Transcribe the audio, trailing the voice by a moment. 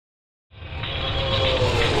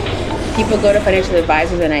People go to financial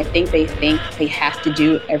advisors and I think they have to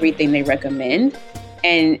do everything they recommend.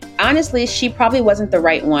 And honestly, she probably wasn't the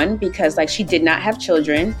right one because like she did not have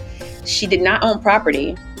children. She did not own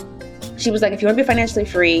property. She was like, if you want to be financially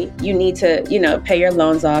free, you need to, pay your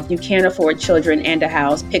loans off. You can't afford children and a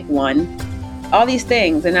house. Pick one. All these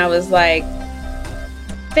things. And I was like,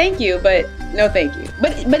 thank you, but no thank you.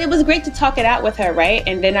 But it was great to talk it out with her, right?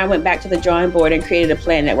 And then I went back to the drawing board and created a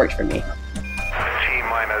plan that worked for me.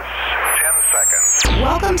 T-minus 10 seconds.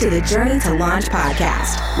 Welcome to the Journey to Launch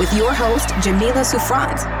podcast with your host, Jamila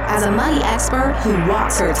Souffrant. As a money expert who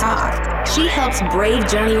walks her talk, she helps brave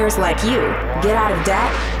journeyers like you get out of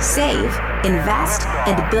debt, save, invest,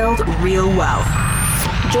 and build real wealth.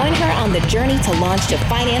 Join her on the journey to launch to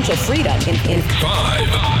financial freedom in 5,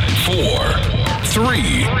 4,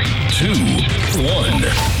 3, 2, 1.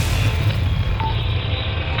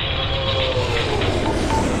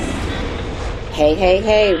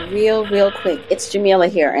 Hey, real quick. It's Jamila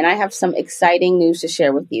here, and I have some exciting news to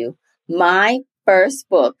share with you. My first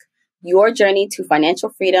book, Your Journey to Financial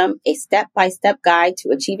Freedom, a step-by-step guide to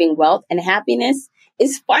achieving wealth and happiness,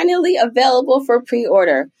 is finally available for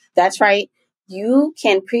pre-order. That's right. You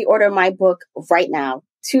can pre-order my book right now,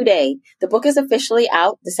 today. The book is officially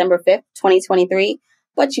out December 5th, 2023,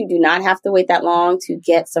 but you do not have to wait that long to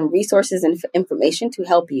get some resources and information to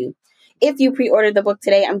help you. If you pre-order the book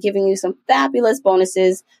today, I'm giving you some fabulous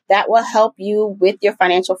bonuses that will help you with your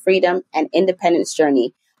financial freedom and independence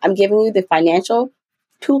journey. I'm giving you the financial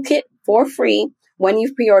toolkit for free when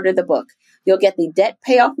you've pre-ordered the book. You'll get the debt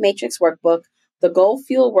payoff matrix workbook, the goal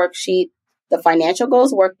fuel worksheet, the financial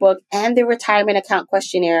goals workbook, and the retirement account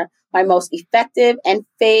questionnaire, my most effective and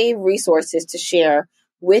fave resources to share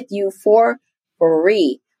with you for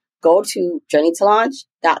free. Go to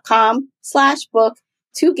journeytolaunch.com/book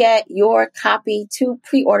to get your copy to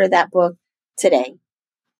pre-order that book today.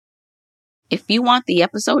 If you want the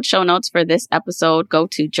episode show notes for this episode, go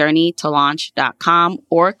to journeytolaunch.com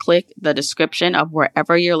or click the description of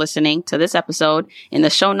wherever you're listening to this episode. In the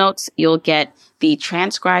show notes, you'll get the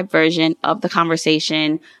transcribed version of the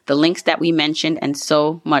conversation, the links that we mentioned, and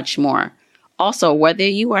so much more. Also, whether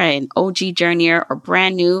you are an OG journeyer or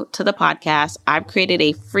brand new to the podcast, I've created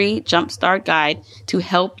a free jumpstart guide to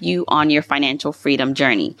help you on your financial freedom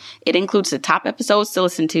journey. It includes the top episodes to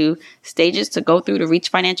listen to, stages to go through to reach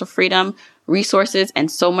financial freedom, resources,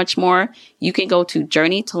 and so much more. You can go to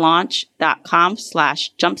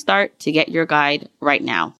journeytolaunch.com/jumpstart to get your guide right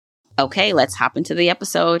now. Okay, let's hop into the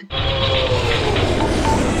episode.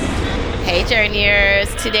 Hey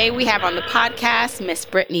journeyers, today we have on the podcast Miss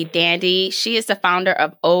Brittany Dandy. She is the founder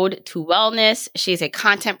of Ode to Wellness. She's a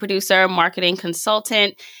content producer, marketing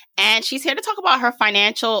consultant, and she's here to talk about her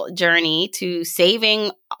financial journey to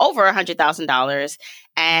saving over $100,000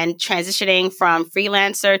 and transitioning from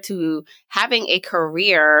freelancer to having a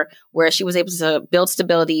career where she was able to build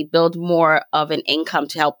stability, build more of an income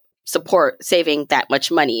to help support saving that much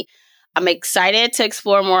money. I'm excited to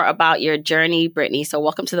explore more about your journey, Brittany. So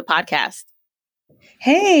welcome to the podcast.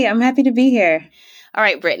 Hey, I'm happy to be here. All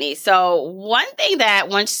right, Brittany. So one thing that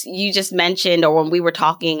once you just mentioned, or when we were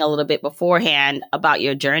talking a little bit beforehand about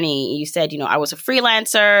your journey, you said, I was a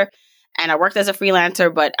freelancer and I worked as a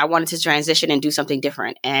freelancer, but I wanted to transition and do something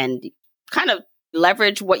different and kind of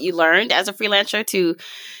leverage what you learned as a freelancer to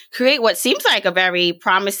create what seems like a very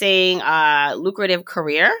promising, lucrative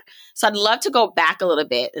career. So I'd love to go back a little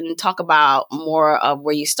bit and talk about more of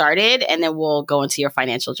where you started, and then we'll go into your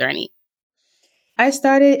financial journey. I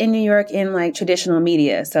started in New York in traditional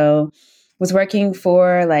media. So was working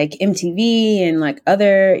for MTV and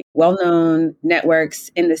other well-known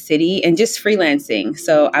networks in the city and just freelancing.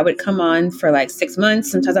 So I would come on for 6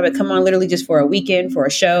 months. Sometimes I would come on literally just for a weekend for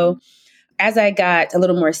a show. As I got a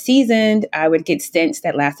little more seasoned, I would get stints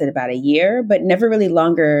that lasted about a year, but never really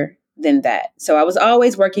longer than that. So I was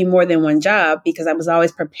always working more than one job because I was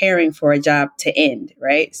always preparing for a job to end,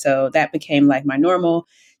 right? So that became my normal,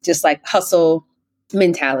 just hustle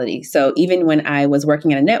mentality. So even when I was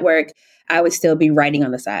working at a network, I would still be writing on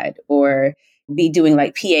the side or be doing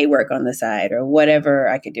PA work on the side or whatever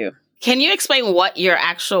I could do. Can you explain what you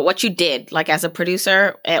did as a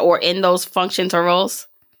producer or in those functions or roles?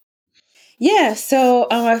 Yeah. So,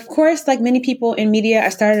 of course, like many people in media, I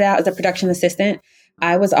started out as a production assistant.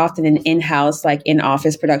 I was often an in-house,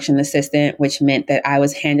 in-office production assistant, which meant that I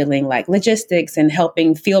was handling logistics and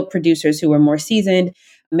helping field producers who were more seasoned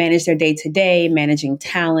manage their day-to-day, managing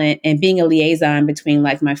talent, and being a liaison between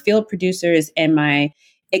my field producers and my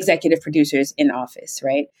executive producers in office,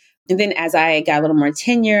 right? And then as I got a little more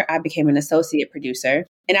tenure, I became an associate producer.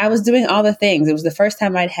 And I was doing all the things. It was the first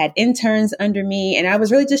time I'd had interns under me. And I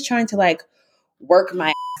was really just trying to work my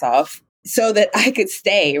ass off so that I could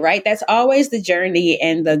stay, right? That's always the journey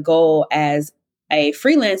and the goal as a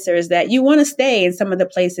freelancer, is that you want to stay in some of the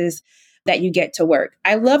places that you get to work.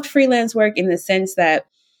 I loved freelance work in the sense that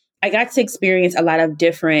I got to experience a lot of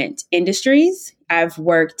different industries. I've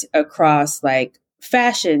worked across like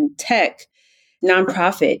fashion, tech,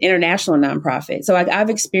 nonprofit, international nonprofit. So I've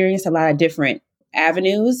experienced a lot of different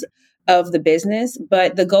avenues of the business,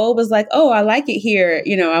 but the goal was like, oh, I like it here.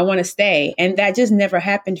 I want to stay. And that just never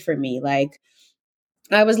happened for me. Like,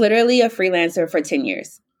 I was literally a freelancer for 10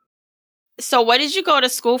 years. So what did you go to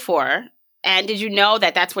school for? And did you know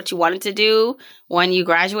that that's what you wanted to do when you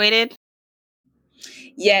graduated?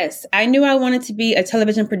 Yes, I knew I wanted to be a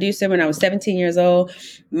television producer when I was 17 years old.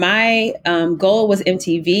 My goal was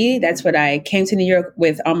MTV. That's what I came to New York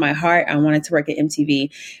with on my heart. I wanted to work at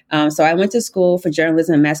MTV. So I went to school for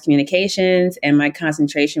journalism and mass communications, and my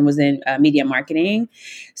concentration was in media marketing.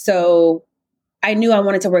 So I knew I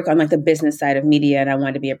wanted to work on like the business side of media, and I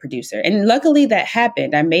wanted to be a producer. And luckily that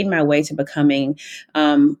happened. I made my way to becoming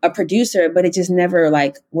a producer, but it just never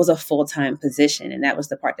like was a full-time position. And that was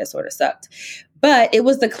the part that sort of sucked. But it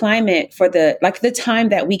was the climate for the time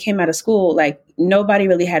that we came out of school, like nobody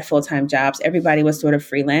really had full-time jobs. Everybody was sort of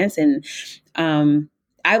freelance. And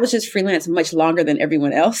I was just freelance much longer than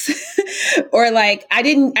everyone else. Or like, I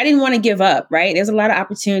didn't want to give up, right? There's a lot of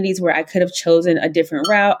opportunities where I could have chosen a different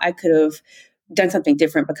route. I could have done something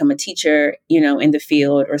different, become a teacher, in the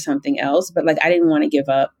field or something else. But like, I didn't want to give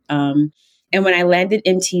up. And when I landed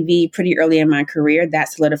MTV pretty early in my career,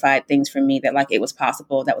 that solidified things for me that like it was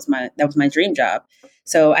possible. That was my dream job.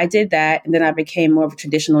 So I did that. And then I became more of a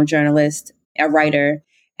traditional journalist, a writer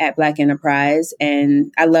at Black Enterprise.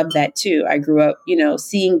 And I love that too. I grew up,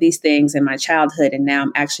 seeing these things in my childhood, and now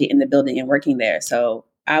I'm actually in the building and working there. So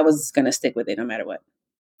I was going to stick with it no matter what.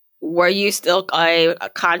 Were you still a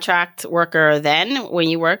contract worker then when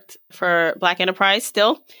you worked for Black Enterprise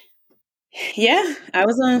still? Yeah, I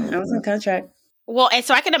was on contract. Well, and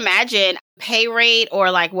so I can imagine pay rate or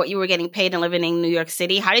like what you were getting paid and living in New York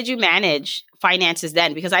City. How did you manage finances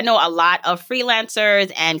then? Because I know a lot of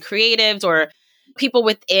freelancers and creatives or people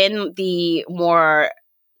within the more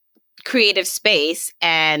creative space,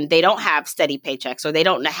 and they don't have steady paychecks or they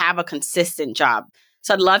don't have a consistent job.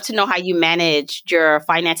 So I'd love to know how you managed your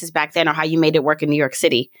finances back then, or how you made it work in New York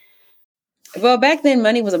City. Well, back then,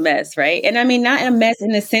 money was a mess, right? And I mean, not a mess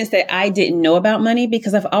in the sense that I didn't know about money,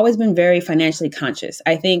 because I've always been very financially conscious.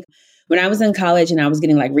 I think when I was in college and I was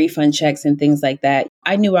getting like refund checks and things like that,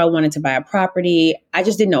 I knew I wanted to buy a property. I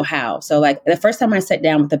just didn't know how. So like the first time I sat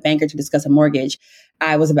down with a banker to discuss a mortgage,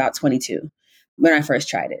 I was about 22 when I first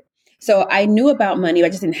tried it. So I knew about money, but I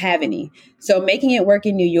just didn't have any. So making it work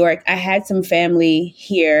in New York, I had some family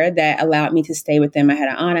here that allowed me to stay with them. I had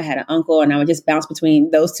an aunt, I had an uncle, and I would just bounce between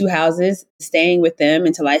those two houses, staying with them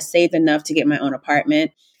until I saved enough to get my own apartment.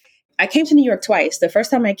 I came to New York twice. The first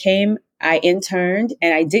time I came, I interned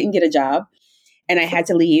and I didn't get a job and I had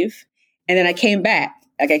to leave. And then I came back.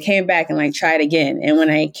 Like I came back and like tried again. And when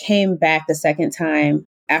I came back the second time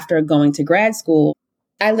after going to grad school,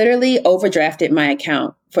 I literally overdrafted my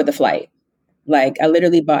account for the flight. Like I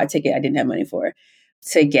literally bought a ticket I didn't have money for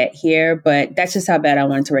to get here. But that's just how bad I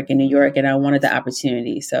wanted to work in New York, and I wanted the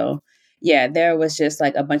opportunity. So yeah, there was just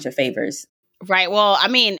like a bunch of favors. Right. Well, I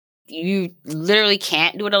mean, you literally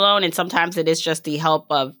can't do it alone. And sometimes it is just the help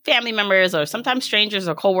of family members or sometimes strangers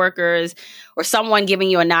or coworkers or someone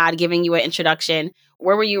giving you a nod, giving you an introduction.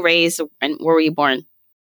 Where were you raised and where were you born?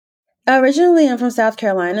 Originally, I'm from South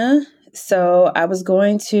Carolina. So I was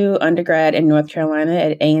going to undergrad in North Carolina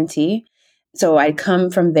at A&T. So I'd come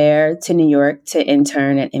from there to New York to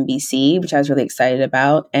intern at NBC, which I was really excited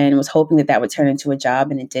about and was hoping that that would turn into a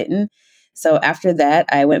job, and it didn't. So after that,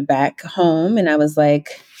 I went back home and I was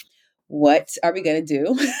like, what are we going to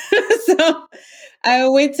do? So I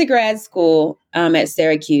went to grad school at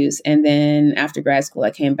Syracuse. And then after grad school,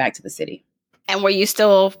 I came back to the city. And were you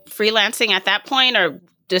still freelancing at that point, or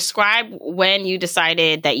describe when you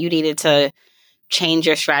decided that you needed to change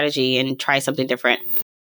your strategy and try something different?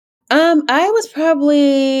 I was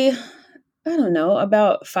probably, I don't know,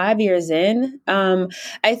 about 5 years in.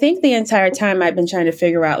 I think the entire time I've been trying to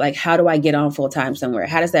figure out, like, how do I get on full time somewhere?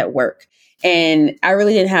 How does that work? And I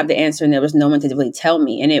really didn't have the answer, and there was no one to really tell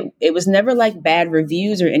me. And it was never like bad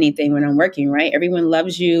reviews or anything when I'm working, right? Everyone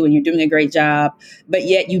loves you and you're doing a great job, but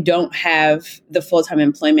yet you don't have the full-time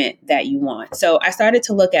employment that you want. So I started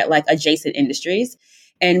to look at like adjacent industries,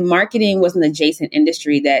 and marketing was an adjacent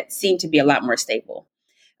industry that seemed to be a lot more stable.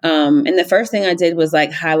 And the first thing I did was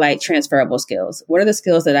like highlight transferable skills. What are the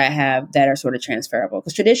skills that I have that are sort of transferable?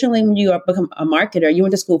 Because traditionally when you become a marketer, you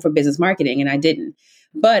went to school for business marketing, and I didn't.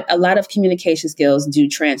 But a lot of communication skills do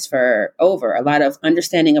transfer over, a lot of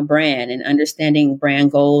understanding a brand and understanding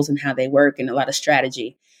brand goals and how they work and a lot of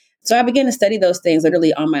strategy. So I began to study those things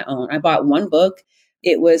literally on my own. I bought one book.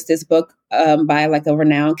 It was this book by like a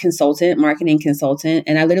renowned consultant, marketing consultant.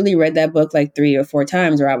 And I literally read that book like 3 or 4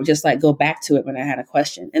 times, or I would just like go back to it when I had a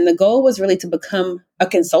question. And the goal was really to become a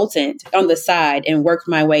consultant on the side and work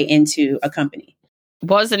my way into a company.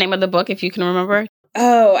 What was the name of the book, if you can remember?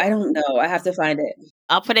 Oh, I don't know. I have to find it.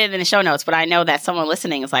 I'll put it in the show notes, but I know that someone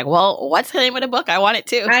listening is like, well, what's the name of the book? I want it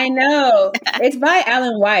too. I know. It's by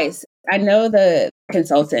Alan Weiss. I know the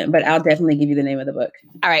consultant, but I'll definitely give you the name of the book.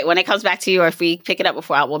 All right. When it comes back to you, or if we pick it up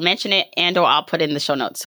before, I will mention it and or I'll put it in the show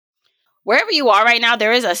notes. Wherever you are right now,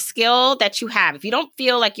 there is a skill that you have. If you don't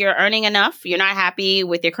feel like you're earning enough, you're not happy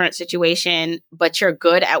with your current situation, but you're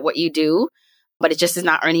good at what you do, but it just is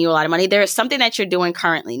not earning you a lot of money, there is something that you're doing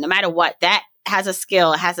currently, no matter what, that has a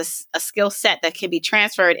skill, has a skill set that can be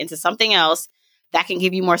transferred into something else that can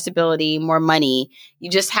give you more stability, more money.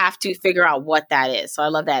 You just have to figure out what that is. So I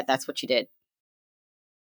love that. That's what you did.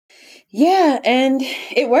 Yeah, and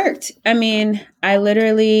it worked. I mean, I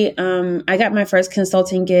literally, I got my first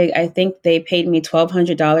consulting gig. I think they paid me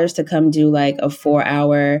 $1,200 to come do like a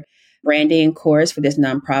 4-hour branding course for this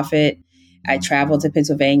nonprofit. I traveled to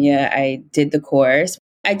Pennsylvania. I did the course.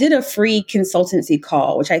 I did a free consultancy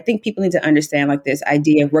call, which I think people need to understand, like this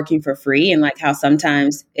idea of working for free and like how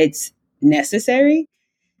sometimes it's necessary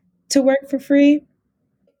to work for free.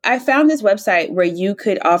 I found this website where you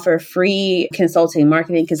could offer free consulting,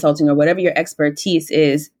 marketing consulting, or whatever your expertise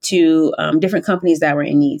is to different companies that were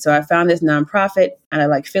in need. So I found this nonprofit out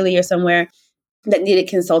of like Philly or somewhere that needed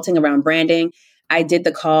consulting around branding. I did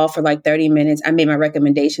the call for like 30 minutes. I made my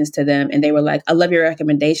recommendations to them and they were like, I love your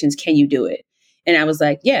recommendations. Can you do it? And I was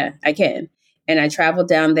like, yeah, I can. And I traveled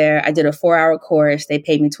down there. I did a 4-hour course. They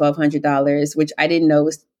paid me $1,200, which I didn't know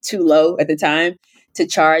was too low at the time to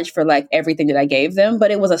charge for like everything that I gave them. But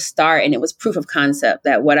it was a start and it was proof of concept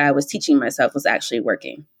that what I was teaching myself was actually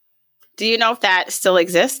working. Do you know if that still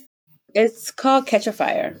exists? It's called Catch a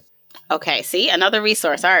Fire. Okay, see, another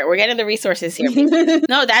resource. All right, we're getting the resources here.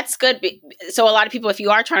 No, that's good. So a lot of people, if you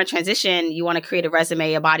are trying to transition, you want to create a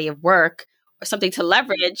resume, a body of work, or something to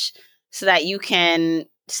leverage so that you can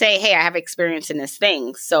say, hey, I have experience in this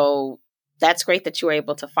thing. So that's great that you were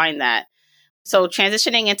able to find that. So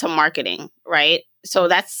transitioning into marketing, right? So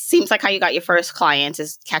that seems like how you got your first clients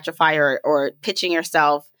is Catch a Fire or pitching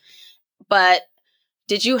yourself. But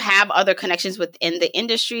did you have other connections within the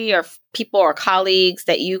industry or people or colleagues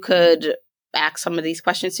that you could ask some of these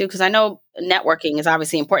questions to? Because I know networking is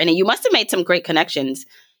obviously important, and you must have made some great connections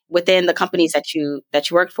within the companies that you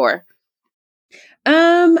worked for.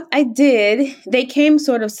 I did. They came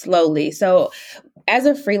sort of slowly. So as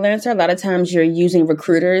a freelancer, a lot of times you're using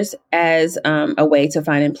recruiters as a way to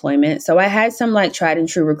find employment. So I had some like tried and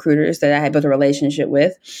true recruiters that I had built a relationship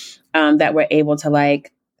with that were able to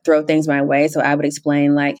like throw things my way. So I would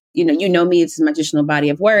explain like, you know me, it's my traditional body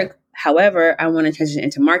of work. However, I want to transition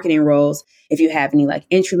into marketing roles. If you have any like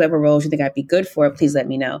entry level roles you think I'd be good for, please let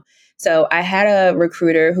me know. So I had a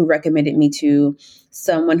recruiter who recommended me to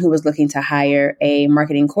someone who was looking to hire a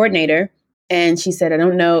marketing coordinator. And she said, I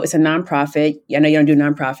don't know, it's a nonprofit. I know you don't do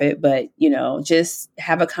nonprofit, but, just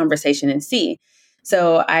have a conversation and see.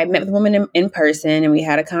 So I met with the woman in person and we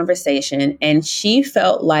had a conversation, and she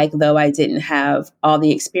felt like though I didn't have all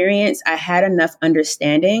the experience, I had enough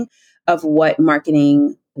understanding of what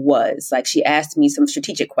marketing was. Like she asked me some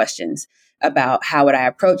strategic questions about how would I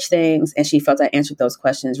approach things. And she felt I answered those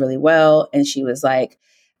questions really well. And she was like,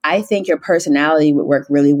 I think your personality would work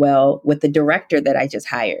really well with the director that I just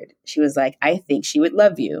hired. She was like, I think she would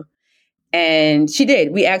love you. And she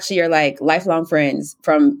did. We actually are like lifelong friends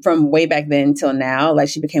from way back then till now. Like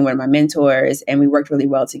she became one of my mentors and we worked really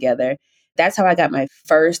well together. That's how I got my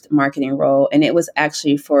first marketing role. And it was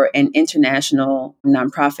actually for an international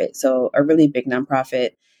nonprofit. So a really big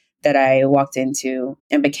nonprofit that I walked into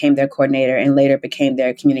and became their coordinator and later became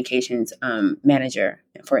their communications manager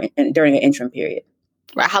during an interim period.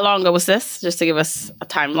 Right. How long ago was this? Just to give us a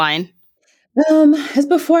timeline. It's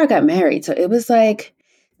before I got married. So it was like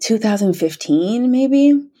 2015,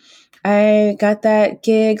 maybe. I got that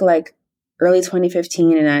gig like early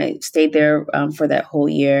 2015 and I stayed there for that whole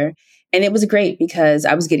year. And it was great because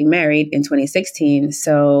I was getting married in 2016.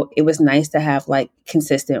 So it was nice to have like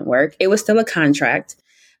consistent work. It was still a contract,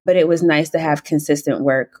 but it was nice to have consistent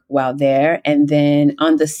work while there. And then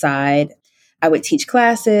on the side, I would teach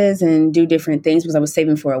classes and do different things because I was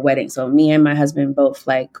saving for a wedding. So me and my husband both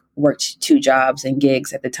like worked 2 jobs and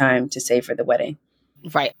gigs at the time to save for the wedding.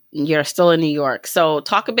 Right. You're still in New York. So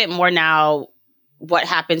talk a bit more now what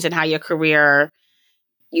happens and how your career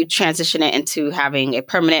you transition it into having a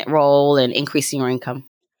permanent role and increasing your income?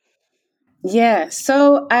 Yeah.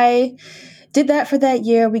 So I did that for that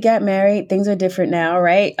year. We got married. Things are different now,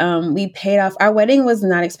 right? We paid off. Our wedding was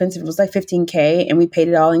not expensive. It was like $15K, and we paid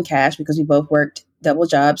it all in cash because we both worked double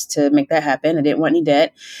jobs to make that happen. I didn't want any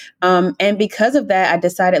debt. And because of that, I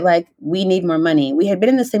decided like we need more money. We had been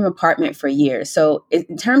in the same apartment for years. So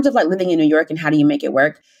in terms of like living in New York and how do you make it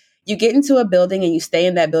work? You get into a building and you stay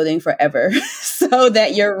in that building forever so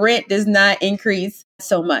that your rent does not increase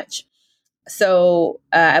so much. So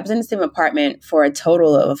I was in the same apartment for a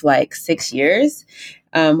total of like 6 years,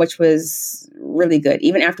 which was really good.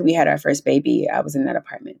 Even after we had our first baby, I was in that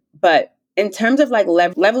apartment. But in terms of like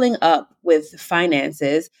leveling up with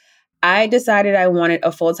finances, I decided I wanted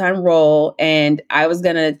a full-time role and I was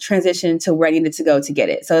going to transition to where I needed to go to get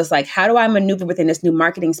it. So it's like, how do I maneuver within this new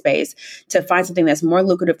marketing space to find something that's more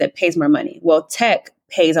lucrative that pays more money? Well, tech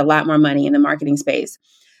pays a lot more money in the marketing space.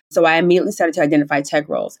 So I immediately started to identify tech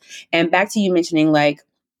roles. And back to you mentioning like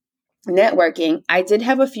networking, I did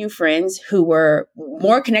have a few friends who were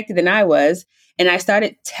more connected than I was. And I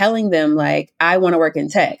started telling them like, I want to work in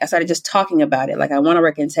tech. I started just talking about it. Like, I want to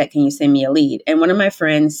work in tech. Can you send me a lead? And one of my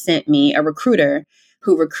friends sent me a recruiter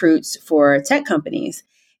who recruits for tech companies.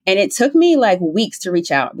 And it took me like weeks to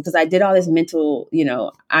reach out because I did all this mental,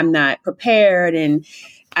 I'm not prepared and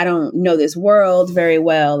I don't know this world very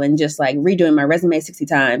well, and just like redoing my resume 60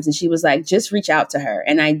 times. And she was like, just reach out to her.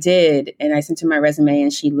 And I did. And I sent her my resume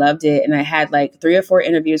and she loved it. And I had like 3 or 4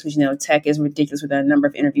 interviews, which, tech is ridiculous with the number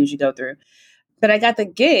of interviews you go through. But I got the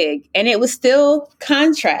gig and it was still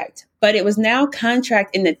contract, but it was now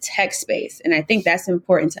contract in the tech space. And I think that's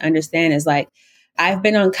important to understand is like, I've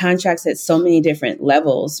been on contracts at so many different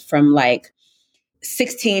levels from like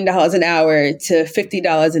 $16 an hour to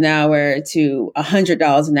 $50 an hour to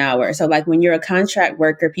 $100 an hour. So like when you're a contract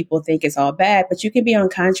worker, people think it's all bad, but you can be on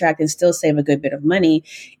contract and still save a good bit of money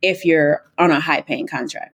if you're on a high paying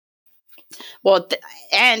contract. Well,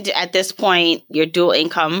 and at this point, you're dual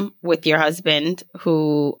income with your husband,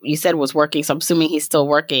 who you said was working. So I'm assuming he's still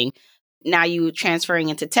working. Now you transferring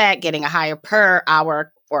into tech, getting a higher per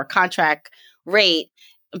hour or contract rate.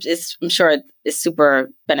 I'm sure it's super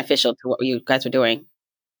beneficial to what you guys are doing.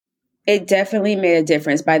 It definitely made a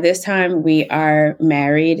difference. By this time, we are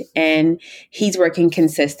married and he's working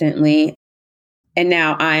consistently. And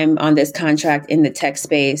now I'm on this contract in the tech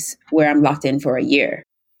space where I'm locked in for a year.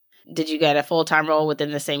 Did you get a full-time role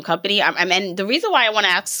within the same company? And the reason why I want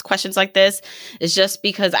to ask questions like this is just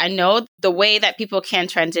because I know the way that people can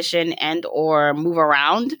transition and or move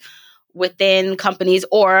around within companies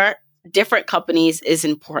or different companies is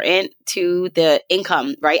important to the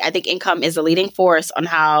income, right? I think income is a leading force on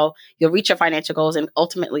how you'll reach your financial goals and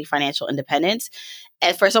ultimately financial independence.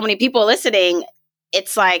 And for so many people listening,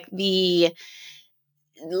 it's like the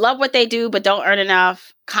love what they do, but don't earn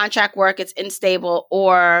enough, contract work, it's unstable,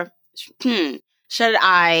 or should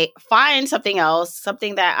I find something else,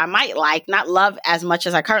 something that I might like, not love as much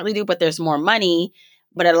as I currently do, but there's more money,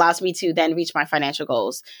 but it allows me to then reach my financial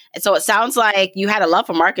goals. And so it sounds like you had a love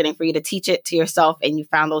for marketing for you to teach it to yourself and you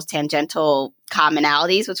found those tangential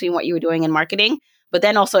commonalities between what you were doing in marketing. But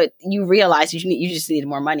then also you realized you just needed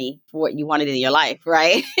more money for what you wanted in your life,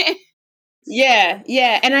 right? Yeah.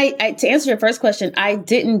 And I to answer your first question, I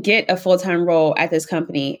didn't get a full-time role at this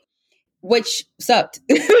company, which sucked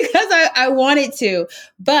because I wanted to.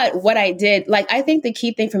 But what I did, like, I think the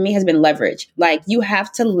key thing for me has been leverage. Like, you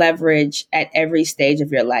have to leverage at every stage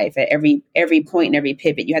of your life, at every point and every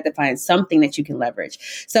pivot. You have to find something that you can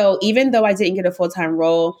leverage. So even though I didn't get a full-time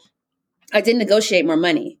role, I did negotiate more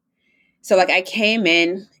money. So like I came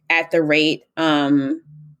in at the rate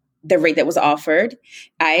that was offered.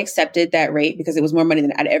 I accepted that rate because it was more money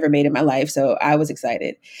than I'd ever made in my life. So I was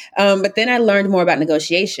excited. But then I learned more about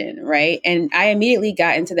negotiation, right? And I immediately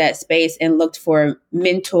got into that space and looked for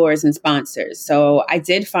mentors and sponsors. So I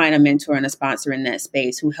did find a mentor and a sponsor in that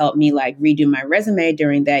space who helped me like redo my resume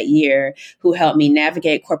during that year, who helped me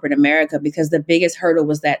navigate corporate America, because the biggest hurdle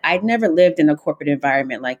was that I'd never lived in a corporate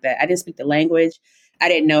environment like that. I didn't speak the language. I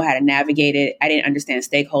didn't know how to navigate it. I didn't understand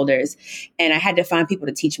stakeholders. And I had to find people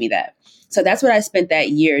to teach me that. So that's what I spent that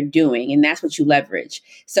year doing. And that's what you leverage.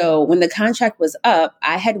 So when the contract was up,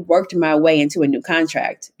 I had worked my way into a new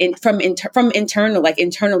contract internally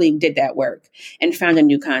did that work and found a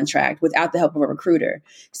new contract without the help of a recruiter.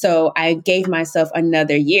 So I gave myself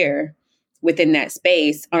another year within that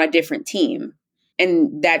space on a different team.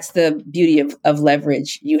 And that's the beauty of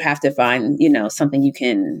leverage. You have to find, something you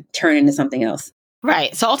can turn into something else.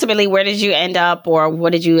 Right. So ultimately, where did you end up, or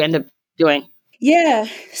what did you end up doing? Yeah.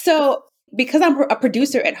 So because I'm a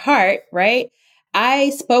producer at heart, right? I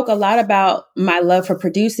spoke a lot about my love for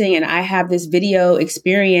producing, and I have this video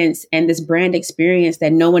experience and this brand experience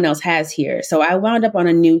that no one else has here. So I wound up on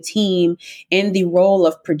a new team in the role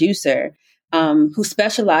of producer, who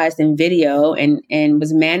specialized in video and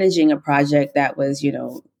was managing a project that was,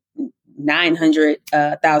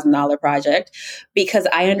 $900,000 project, because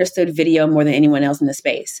I understood video more than anyone else in the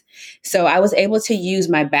space. So I was able to use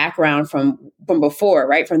my background from before,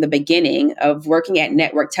 right, from the beginning of working at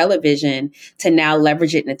network television, to now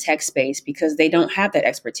leverage it in the tech space because they don't have that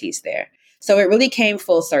expertise there. So it really came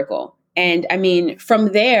full circle. And I mean,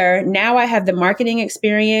 from there, now I have the marketing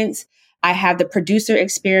experience. I have the producer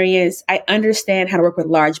experience. I understand how to work with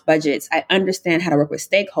large budgets. I understand how to work with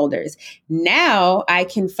stakeholders. Now I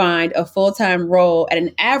can find a full-time role at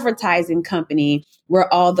an advertising company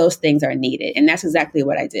where all those things are needed. And that's exactly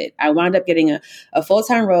what I did. I wound up getting a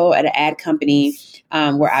full-time role at an ad company,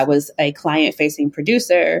 where I was a client-facing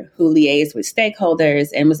producer who liaised with stakeholders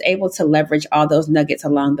and was able to leverage all those nuggets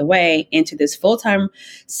along the way into this full-time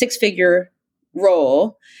six-figure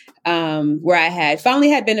role, where I had finally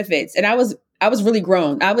had benefits, and I was really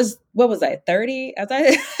grown. What was I, 30? I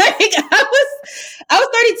was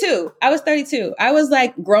 32. I was 32. I was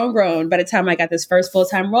like grown by the time I got this first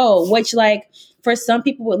full-time role, which like for some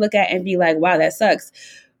people would look at and be like, wow, that sucks.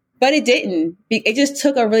 But it didn't. It just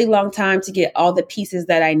took a really long time to get all the pieces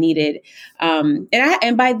that I needed.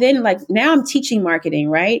 And by then, like now I'm teaching marketing,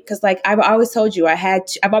 right? Because like I've always told you, I've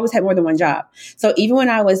always had more than one job. So even when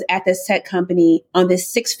I was at this tech company on this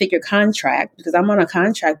six-figure contract, because I'm on a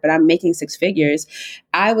contract, but I'm making six figures,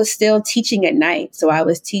 I was still teaching at night. So I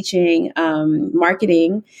was teaching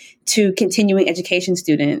marketing to continuing education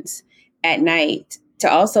students at night,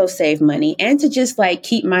 to also save money and to just like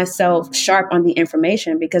keep myself sharp on the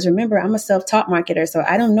information. Because remember, I'm a self-taught marketer, so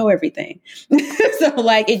I don't know everything. So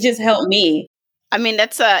like, it just helped me. I mean,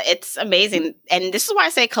 it's amazing. And this is why I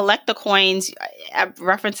say collect the coins. I've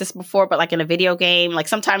referenced this before, but like in a video game, like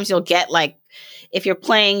sometimes you'll get like, if you're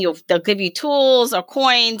playing, they'll give you tools or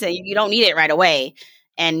coins and you don't need it right away.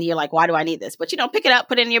 And you're like, why do I need this? But pick it up,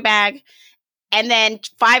 put it in your bag. And then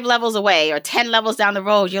 5 levels away or 10 levels down the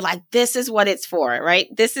road, you're like, this is what it's for, right?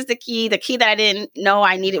 This is the key that I didn't know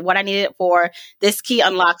I needed, what I needed it for. This key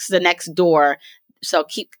unlocks the next door. So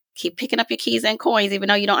keep picking up your keys and coins, even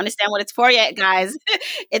though you don't understand what it's for yet, guys.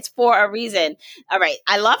 It's for a reason. All right.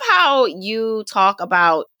 I love how you talk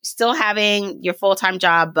about still having your full-time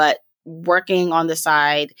job, but working on the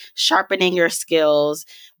side, sharpening your skills,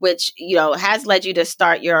 which, has led you to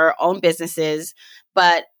start your own businesses.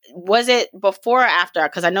 But was it before or after?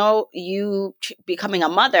 Because I know you becoming a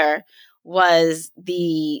mother was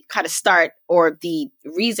the kind of start or the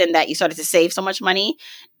reason that you started to save so much money.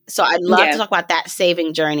 So I'd love to talk about that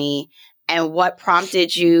saving journey and what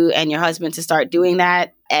prompted you and your husband to start doing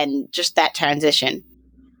that and just that transition.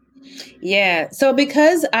 Yeah. So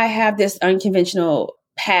because I have this unconventional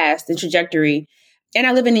past and trajectory, and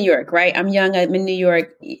I live in New York, right? I'm young. I'm in New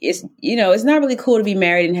York. It's not really cool to be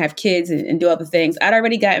married and have kids and do other things. I'd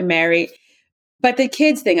already gotten married. But the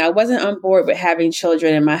kids thing, I wasn't on board with having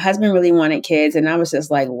children. And my husband really wanted kids. And I was just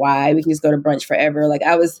like, why? We can just go to brunch forever. Like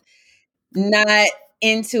I was not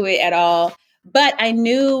into it at all. But I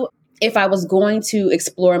knew if I was going to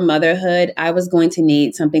explore motherhood, I was going to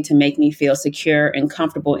need something to make me feel secure and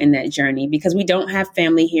comfortable in that journey, because we don't have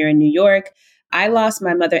family here in New York. I lost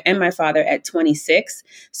my mother and my father at 26.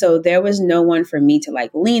 So there was no one for me to like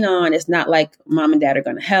lean on. It's not like mom and dad are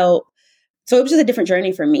going to help. So it was just a different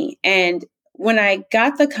journey for me. And when I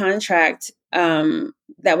got the contract,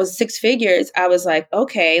 that was 6 figures, I was like,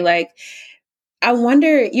 okay, like, I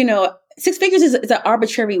wonder, 6 figures is an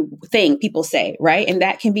arbitrary thing people say, right? And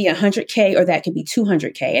that can be 100K or that can be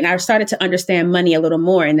 200K. And I started to understand money a little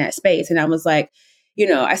more in that space. And I was like,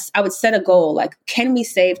 I would set a goal, like, can we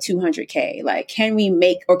save 200K? Like, can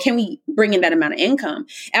we bring in that amount of income?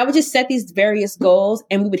 I would just set these various goals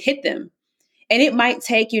and we would hit them. And it might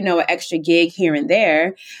take, an extra gig here and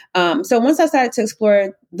there. So once I started to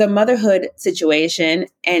explore the motherhood situation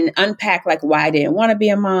and unpack like why I didn't want to be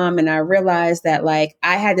a mom, and I realized that like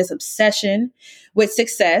I had this obsession with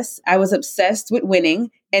success. I was obsessed with winning.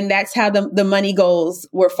 And that's how the money goals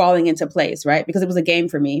were falling into place, right? Because it was a game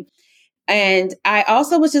for me. And I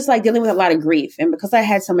also was just like dealing with a lot of grief. And because I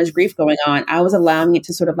had so much grief going on, I was allowing it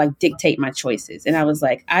to sort of like dictate my choices. And I was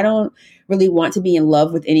like, I don't really want to be in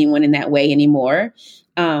love with anyone in that way anymore.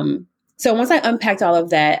 So once I unpacked all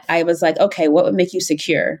of that, I was like, okay, what would make you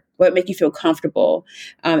secure? What would make you feel comfortable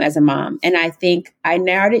as a mom? And I think I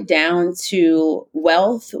narrowed it down to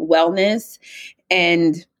wealth, wellness,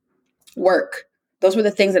 and work. Those were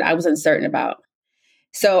the things that I was uncertain about.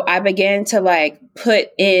 So I began to like put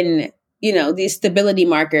in these stability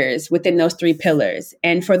markers within those 3 pillars.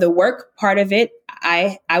 And for the work part of it,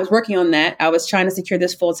 I was working on that. I was trying to secure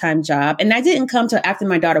this full-time job. And that didn't come till after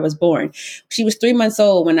my daughter was born. She was 3 months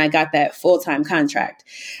old when I got that full-time contract.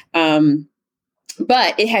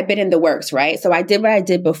 But it had been in the works, right? So I did what I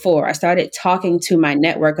did before. I started talking to my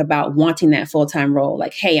network about wanting that full-time role.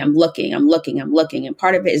 Like, hey, I'm looking. And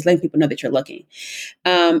part of it is letting people know that you're looking.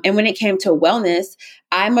 And when it came to wellness,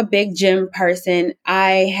 I'm a big gym person.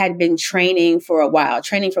 I had been training for a while.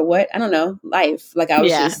 Training for what? I don't know. Life. Like I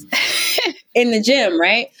was just in the gym,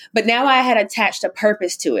 right? But now I had attached a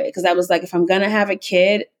purpose to it because I was like, if I'm going to have a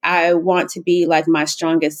kid, I want to be like my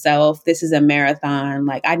strongest self. This is a marathon.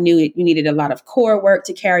 Like I knew you needed a lot of core work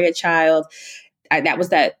to carry a child. That was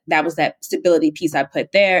that stability piece I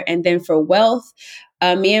put there. And then for wealth,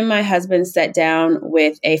 me and my husband sat down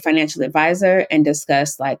with a financial advisor and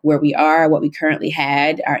discussed like where we are, what we currently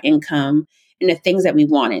had, our income, and the things that we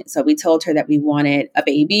wanted. So we told her that we wanted a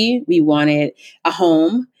baby, we wanted a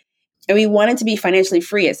home, and we wanted to be financially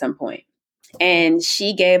free at some point. And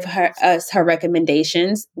she gave us her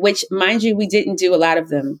recommendations, which, mind you, we didn't do a lot of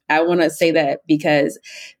them. I want to say that because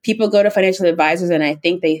people go to financial advisors and I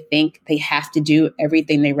think they have to do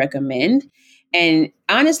everything they recommend. And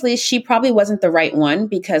honestly, she probably wasn't the right one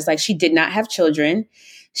because like she did not have children.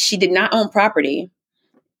 She did not own property.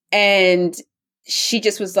 And she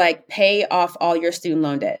just was like, pay off all your student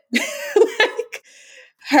loan debt.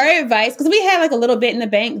 Her advice, because we had like a little bit in the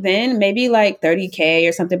bank then, maybe like 30K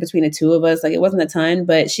or something between the two of us. Like it wasn't a ton,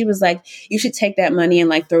 but she was like, you should take that money and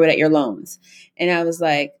like throw it at your loans. And I was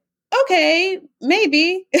like, okay,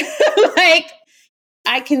 maybe. Like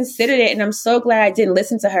I considered it. And I'm so glad I didn't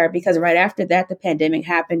listen to her because right after that, the pandemic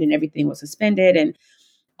happened and everything was suspended. And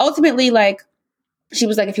ultimately, like, she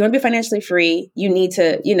was like, if you want to be financially free, you need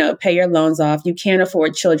to, pay your loans off. You can't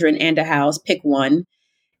afford children and a house. Pick one.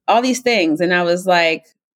 All these things. And I was like,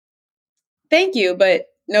 thank you, but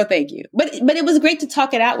no, thank you. But it was great to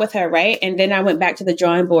talk it out with her, right? And then I went back to the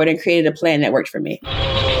drawing board and created a plan that worked for me.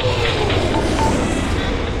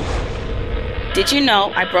 Did you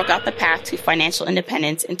know I broke out the path to financial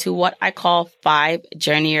independence into what I call 5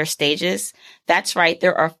 journeyer stages? That's right.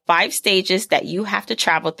 There are 5 stages that you have to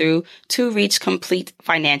travel through to reach complete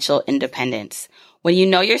financial independence. When you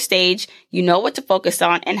know your stage, you know what to focus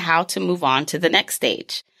on and how to move on to the next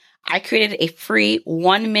stage. I created a free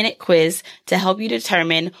 1-minute quiz to help you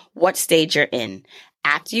determine what stage you're in.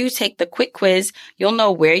 After you take the quick quiz, you'll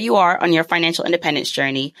know where you are on your financial independence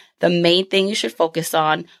journey, the main thing you should focus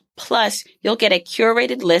on, plus you'll get a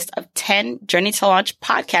curated list of 10 Journey to Launch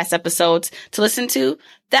podcast episodes to listen to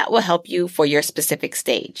that will help you for your specific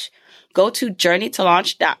stage. Go to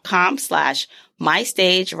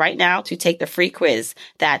journeytolaunch.com/mystage right now to take the free quiz.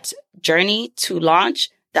 That's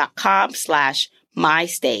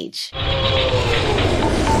journeytolaunch.com/mystage.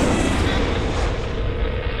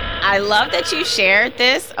 I love that you shared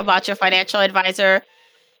this about your financial advisor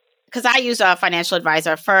because I use a financial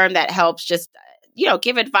advisor firm that helps just,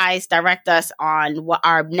 give advice, direct us on what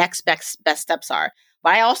our next best steps are.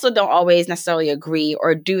 But I also don't always necessarily agree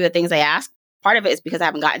or do the things I ask. Part of it is because I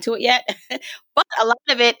haven't gotten to it yet. But a lot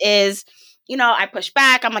of it is, I push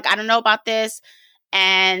back. I'm like, I don't know about this.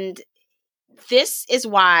 And this is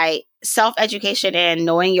why self-education and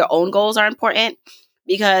knowing your own goals are important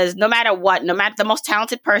because no matter what, no matter the most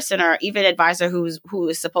talented person or even advisor who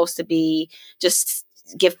is supposed to be just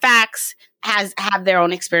give facts, have their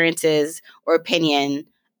own experiences or opinion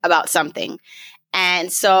about something.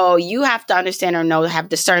 And so you have to understand or know, have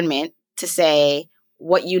discernment to say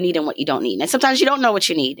what you need and what you don't need. And sometimes you don't know what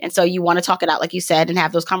you need. And so you want to talk it out, like you said, and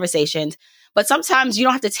have those conversations. But sometimes you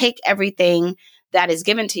don't have to take everything that is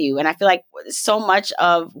given to you. And I feel like so much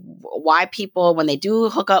of why people, when they do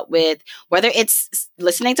hook up with, whether it's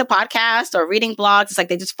listening to podcasts or reading blogs, it's like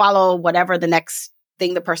they just follow whatever the next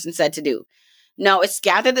thing the person said to do. No, it's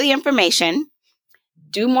gather the information,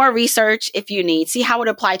 do more research if you need, see how it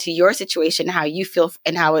applies to your situation, how you feel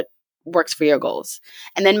and how it works for your goals,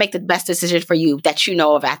 and then make the best decision for you that you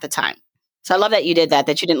know of at the time. So I love that you did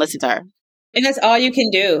that you didn't listen to her. And that's all you can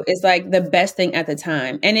do is like the best thing at the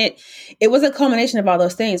time. And it was a culmination of all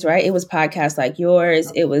those things, right? It was podcasts like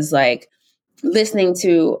yours. It was like listening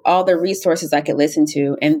to all the resources I could listen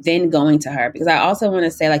to and then going to her. Because I also want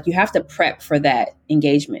to say like, you have to prep for that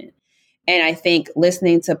engagement. And I think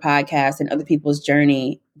listening to podcasts and other people's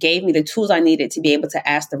journey gave me the tools I needed to be able to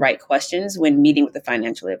ask the right questions when meeting with a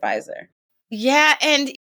financial advisor. Yeah.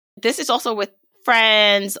 And this is also with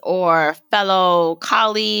friends or fellow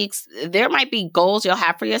colleagues. There might be goals you'll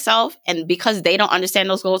have for yourself. And because they don't understand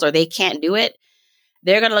those goals or they can't do it,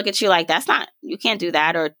 they're going to look at you like, you can't do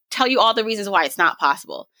that, or tell you all the reasons why it's not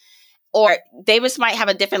possible. or they just might have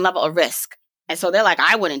a different level of risk. And so they're like,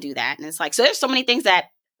 I wouldn't do that. And it's like, so there's so many things that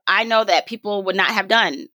I know that people would not have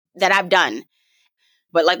done that I've done.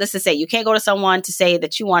 But like, let's just say you can't go to someone to say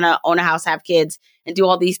that you want to own a house, have kids, and do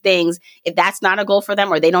all these things if that's not a goal for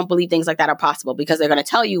them, or they don't believe things like that are possible, because they're going to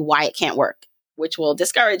tell you why it can't work, which will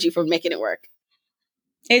discourage you from making it work.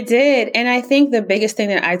 It did. And I think the biggest thing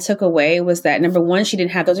that I took away was that, number one, she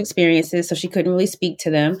didn't have those experiences, so she couldn't really speak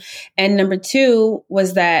to them. And number two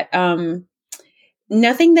was that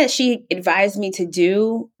nothing that she advised me to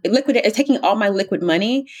do, taking all my liquid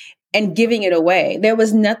money and giving it away. There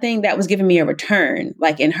was nothing that was giving me a return,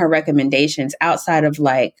 like in her recommendations, outside of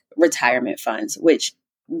like retirement funds, which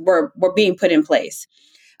were being put in place.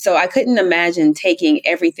 So I couldn't imagine taking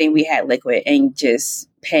everything we had liquid and just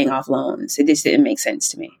paying off loans. It just didn't make sense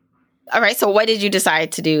to me. All right. So what did you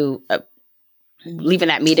decide to do leaving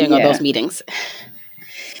that meeting or those meetings?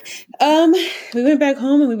 We went back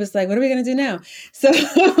home and we was like, what are we going to do now? So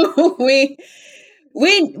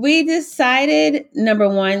we decided, number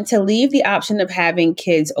one, to leave the option of having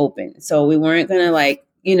kids open. So we weren't going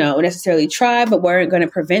to necessarily try, but weren't going to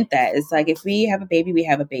prevent that. It's like, if we have a baby, we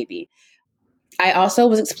have a baby. I also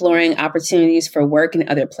was exploring opportunities for work in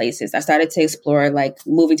other places. I started to explore like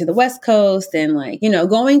moving to the West Coast and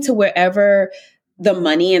going to wherever the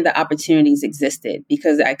money and the opportunities existed,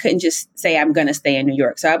 because I couldn't just say I'm going to stay in New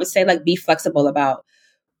York. So I would say be flexible about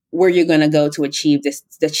where you're going to go to achieve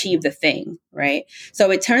the thing. Right. So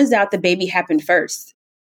it turns out the baby happened first.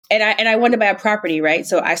 And I wanted to buy a property. Right.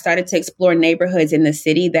 So I started to explore neighborhoods in the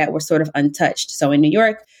city that were sort of untouched. So in New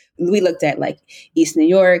York, we looked at like East New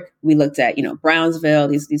York. We looked at, Brownsville,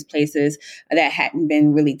 these places that hadn't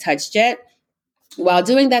been really touched yet. While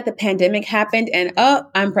doing that, the pandemic happened and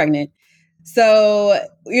I'm pregnant. So,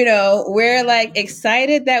 we're like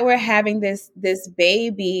excited that we're having this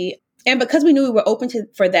baby. And because we knew we were open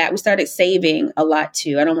for that, we started saving a lot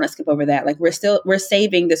too. I don't want to skip over that. Like we're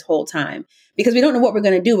saving this whole time because we don't know what we're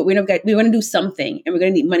going to do, but we want to do something and we're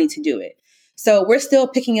going to need money to do it. So we're still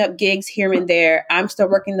picking up gigs here and there. I'm still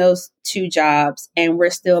working those 2 jobs and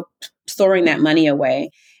we're still storing that money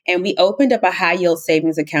away. And we opened up a high yield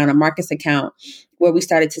savings account, a Marcus account, where we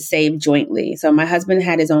started to save jointly. So my husband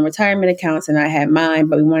had his own retirement accounts and I had mine,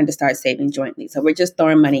 but we wanted to start saving jointly. So we're just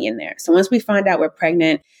throwing money in there. So once we find out we're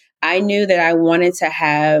pregnant, I knew that I wanted to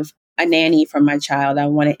have a nanny for my child. I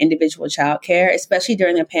wanted individual childcare, especially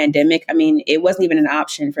during the pandemic. I mean, it wasn't even an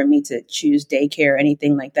option for me to choose daycare or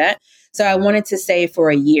anything like that. So I wanted to save for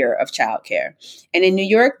a year of childcare. And in New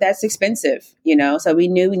York, that's expensive, so we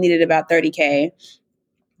knew we needed about $30K.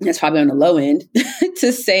 That's probably on the low end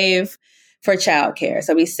to save for childcare.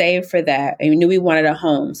 So we saved for that. And we knew we wanted a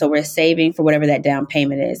home. So we're saving for whatever that down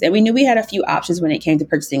payment is. And we knew we had a few options when it came to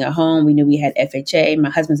purchasing a home. We knew we had FHA. My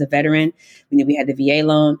husband's a veteran. We knew we had the VA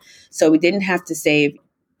loan. So we didn't have to save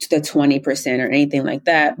the 20% or anything like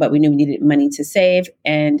that, but we knew we needed money to save.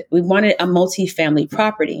 And we wanted a multi-family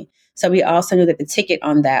property. So we also knew that the ticket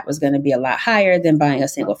on that was going to be a lot higher than buying a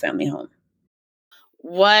single family home.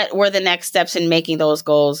 What were the next steps in making those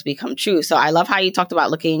goals become true? So I love how you talked about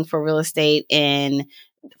looking for real estate in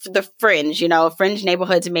the fringe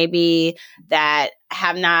neighborhoods maybe that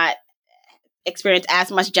have not experienced as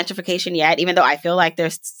much gentrification yet, even though I feel like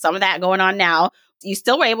there's some of that going on now. You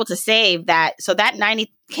still were able to save that. So that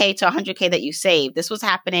 $90K to $100K that you saved, this was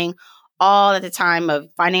happening all at the time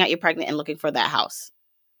of finding out you're pregnant and looking for that house.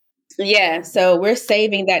 Yeah. So we're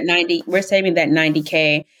saving that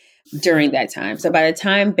 $90K during that time. So by the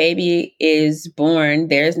time baby is born,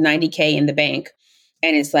 there's $90K in the bank.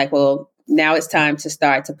 And it's like, well, now it's time to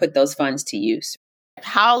start to put those funds to use.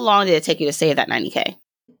 How long did it take you to save that $90K?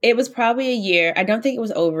 It was probably a year. I don't think it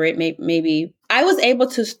was over it. Maybe I was able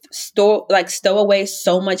to stow away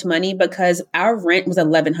so much money because our rent was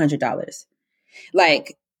 $1,100.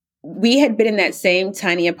 Like we had been in that same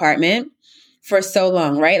tiny apartment for so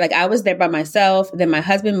long, right? Like I was there by myself. Then my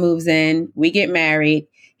husband moves in, we get married.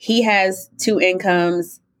 He has 2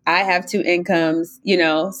 incomes. I have 2 incomes,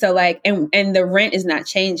 so and the rent is not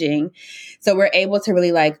changing. So we're able to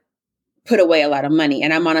really put away a lot of money,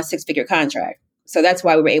 and I'm on a 6-figure contract. So that's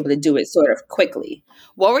why we were able to do it sort of quickly.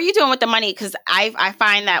 What were you doing with the money? Because I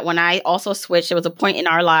find that when I also switched, there was a point in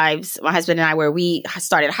our lives, my husband and I, where we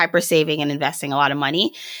started hyper saving and investing a lot of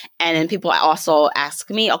money. And then people also ask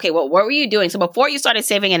me, okay, well, what were you doing? So before you started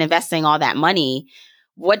saving and investing all that money,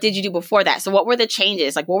 what did you do before that? So what were the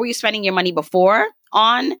changes? What were you spending your money before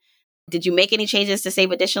on? Did you make any changes to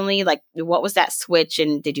save additionally? What was that switch?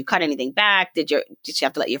 And did you cut anything back? Did you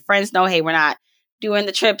have to let your friends know, hey, we're not doing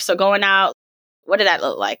the trips or going out? What did that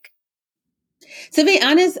look like? To be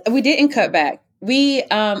honest, we didn't cut back.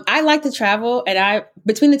 I like to travel, and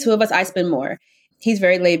between the two of us, I spend more. He's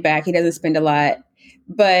very laid back. He doesn't spend a lot,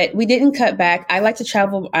 but we didn't cut back. I like to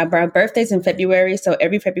travel. My birthday's in February. So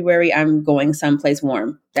every February I'm going someplace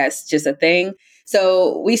warm. That's just a thing.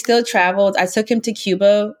 So we still traveled. I took him to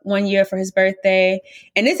Cuba one year for his birthday.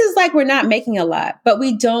 And this is like, we're not making a lot, but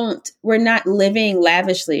we're not living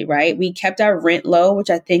lavishly, right? We kept our rent low, which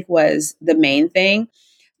I think was the main thing.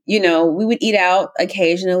 We would eat out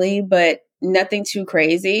occasionally, but nothing too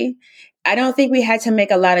crazy. I don't think we had to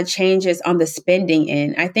make a lot of changes on the spending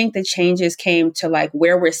end. I think the changes came to like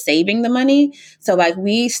where we're saving the money. So like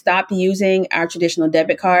we stopped using our traditional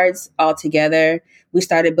debit cards altogether. We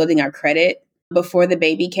started building our credit. Before the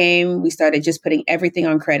baby came, we started just putting everything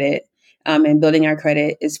on credit and building our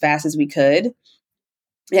credit as fast as we could.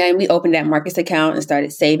 And we opened that Marcus account and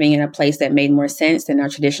started saving in a place that made more sense than our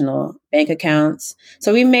traditional bank accounts.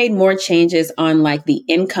 So we made more changes on like the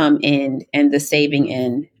income end and the saving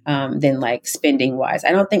end than like spending wise.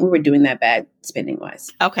 I don't think we were doing that bad spending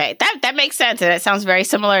wise. Okay, that makes sense. And it sounds very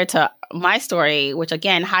similar to my story, which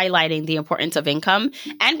again, highlighting the importance of income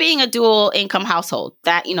and being a dual income household,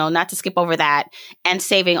 that, not to skip over that, and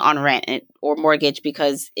saving on rent or mortgage,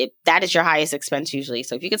 because that is your highest expense usually.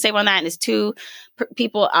 So if you can save on that and it's two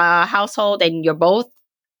people household and you're both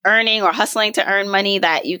earning or hustling to earn money,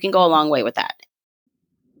 that you can go a long way with that.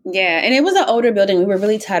 Yeah. And it was an older building. We were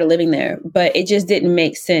really tired of living there, but it just didn't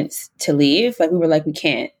make sense to leave. Like we were like,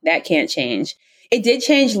 that can't change. It did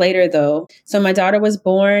change later though. So my daughter was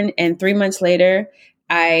born and 3 months later,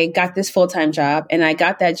 I got this full-time job, and I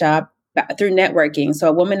got that job through networking. So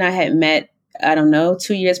a woman I had met, I don't know,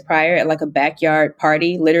 2 years prior at like a backyard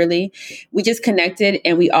party, literally. We just connected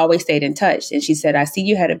and we always stayed in touch. And she said, I see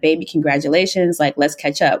you had a baby. Congratulations. Like, let's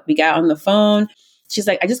catch up. We got on the phone. She's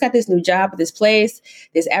like, I just got this new job at this place,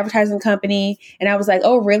 this advertising company. And I was like,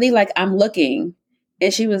 oh, really? Like, I'm looking.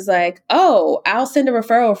 And she was like, oh, I'll send a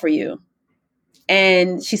referral for you.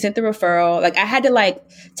 And she sent the referral. Like, I had to like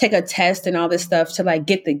take a test and all this stuff to like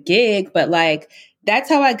get the gig. But like, that's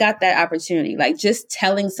how I got that opportunity. Like, just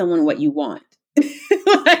telling someone what you want.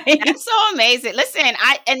 That's so amazing. Listen,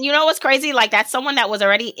 and you know what's crazy? Like, that's someone that was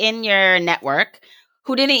already in your network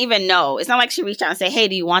who didn't even know. It's not like she reached out and said, hey,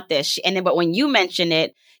 do you want this? But when you mention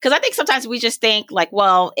it, because I think sometimes we just think like,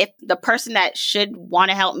 well, if the person that should want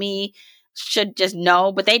to help me should just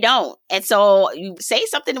know, but they don't. And so you say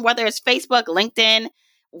something, whether it's Facebook, LinkedIn,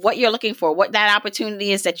 what you're looking for, what that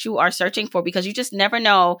opportunity is that you are searching for, because you just never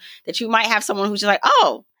know that you might have someone who's just like,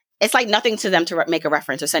 oh, it's like nothing to them to make a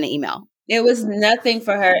reference or send an email. It was nothing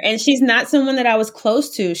for her. And she's not someone that I was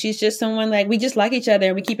close to. She's just someone like, we just like each other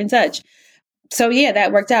and we keep in touch. So yeah,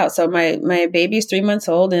 that worked out. So my baby is 3 months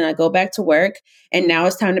old and I go back to work, and now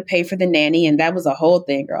it's time to pay for the nanny. And that was a whole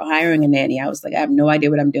thing, girl, hiring a nanny. I was like, I have no idea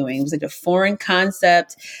what I'm doing. It was like a foreign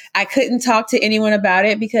concept. I couldn't talk to anyone about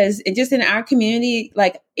it because it just in our community,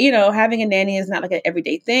 like, having a nanny is not like an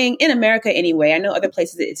everyday thing in America anyway. I know other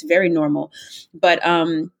places it's very normal, but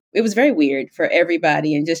it was very weird for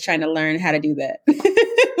everybody and just trying to learn how to do that.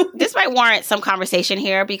 This might warrant some conversation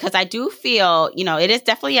here, because I do feel, it is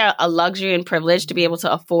definitely a luxury and privilege to be able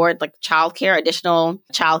to afford like childcare, additional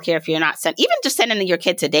childcare if you're not even just sending your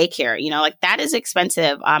kid to daycare, like that is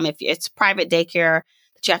expensive. If it's private daycare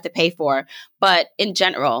that you have to pay for, but in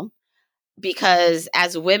general, because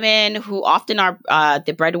as women who often are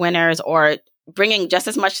the breadwinners or bringing just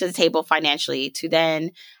as much to the table financially, to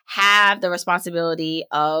then have the responsibility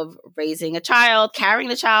of raising a child, carrying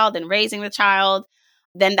the child and raising the child,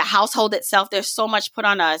 then the household itself, there's so much put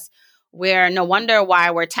on us, where no wonder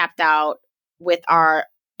why we're tapped out with our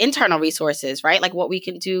internal resources, right? Like what we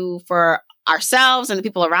can do for ourselves and the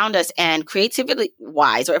people around us, and creativity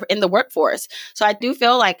wise or in the workforce. So I do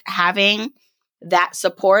feel like having that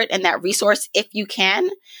support and that resource, if you can,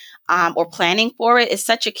 or planning for it, is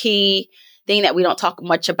such a key thing that we don't talk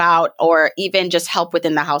much about, or even just help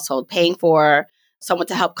within the household, paying for someone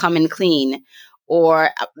to help come and clean, or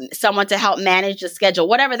someone to help manage the schedule,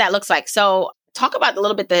 whatever that looks like. So talk about a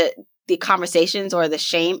little bit the conversations or the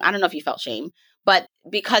shame. I don't know if you felt shame, but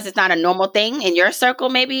because it's not a normal thing in your circle,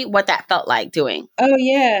 maybe what that felt like doing. Oh,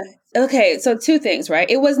 yeah. Okay. So two things, right?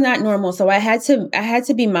 It was not normal. So I had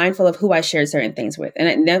to be mindful of who I shared certain things with.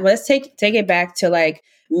 And then let's take it back to like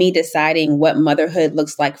me deciding what motherhood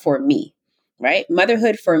looks like for me. Right?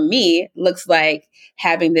 Motherhood for me looks like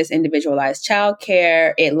having this individualized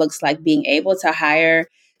childcare. It looks like being able to hire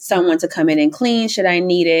someone to come in and clean should I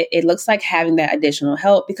need it. It looks like having that additional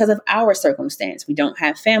help because of our circumstance. We don't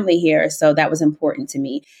have family here. So that was important to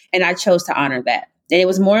me. And I chose to honor that. And it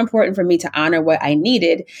was more important for me to honor what I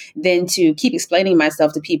needed than to keep explaining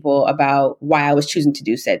myself to people about why I was choosing to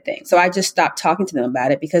do said thing. So I just stopped talking to them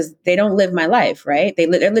about it because they don't live my life, right? They're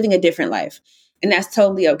living a different life. And that's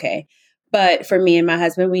totally okay. But for me and my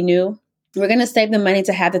husband, we knew we're going to save the money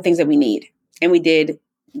to have the things that we need. And we did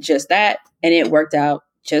just that. And it worked out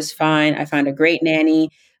just fine. I found a great nanny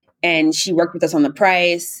and she worked with us on the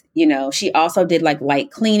price. You know, she also did like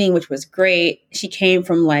light cleaning, which was great. She came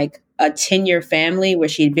from like a 10-year family where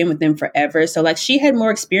she had been with them forever. So like she had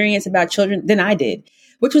more experience about children than I did,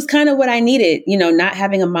 which was kind of what I needed, you know, not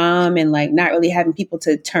having a mom and like not really having people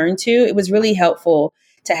to turn to. It was really helpful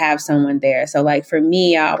to have someone there. So like for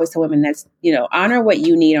me, I always tell women that's, you know, honor what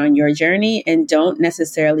you need on your journey and don't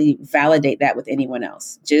necessarily validate that with anyone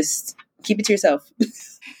else. Just keep it to yourself.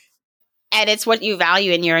 And it's what you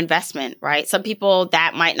value in your investment, right? Some people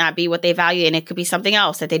that might not be what they value, and it could be something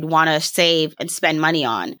else that they'd want to save and spend money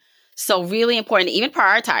on. So really important to even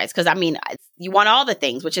prioritize, because I mean, you want all the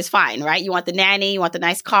things, which is fine, right? You want the nanny, you want the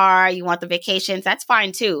nice car, you want the vacations, that's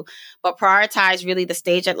fine too. But prioritize really the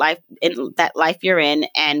stage of life, in that life you're in,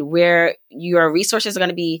 and where your resources are going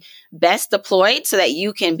to be best deployed so that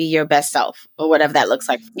you can be your best self, or whatever that looks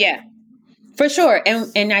like. Yeah, for sure.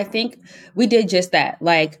 And I think we did just that.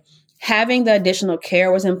 Like having the additional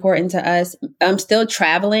care was important to us. Still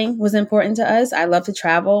traveling was important to us. I love to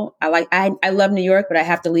travel. I love New York, but I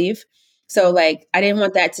have to leave. So like, I didn't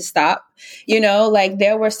want that to stop, you know, like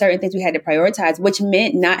there were certain things we had to prioritize, which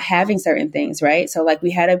meant not having certain things, right? So like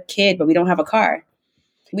we had a kid, but we don't have a car.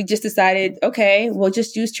 We just decided, okay, we'll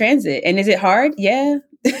just use transit. And is it hard? Yeah.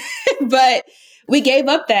 But we gave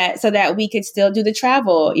up that so that we could still do the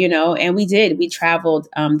travel, you know, and we did. We traveled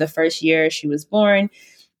the first year she was born.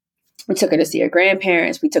 We took her to see her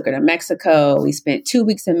grandparents. We took her to Mexico. We spent 2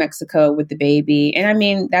 weeks in Mexico with the baby. And I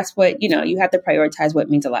mean, that's what, you know, you have to prioritize what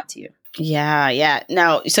means a lot to you. Yeah, yeah.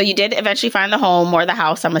 Now, so you did eventually find the home or the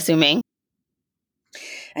house, I'm assuming.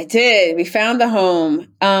 I did. We found the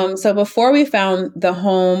home. So before we found the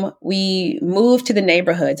home, we moved to the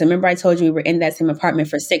neighborhoods. I remember I told you we were in that same apartment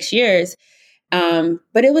for 6 years.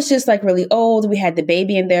 But it was just like really old. We had the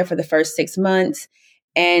baby in there for the first 6 months.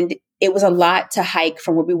 And it was a lot to hike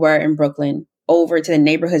from where we were in Brooklyn over to the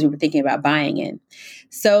neighborhoods we were thinking about buying in.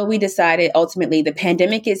 So we decided ultimately the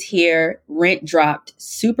pandemic is here, rent dropped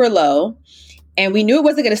super low, and we knew it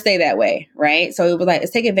wasn't going to stay that way, right? So it was like,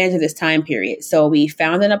 let's take advantage of this time period. So we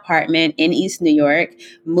found an apartment in East New York,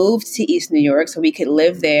 moved to East New York so we could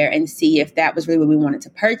live there and see if that was really what we wanted to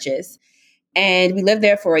purchase. And we lived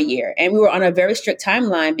there for a year, and we were on a very strict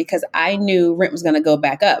timeline because I knew rent was going to go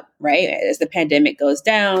back up, right? As the pandemic goes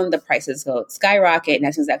down, the prices go skyrocket, and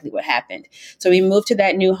that's exactly what happened. So we moved to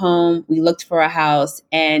that new home. We looked for a house,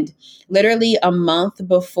 and literally a month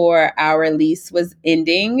before our lease was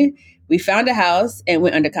ending, we found a house and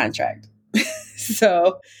went under contract.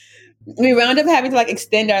 So we wound up having to like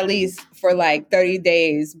extend our lease for like 30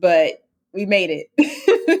 days, but we made it.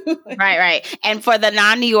 Right. And for the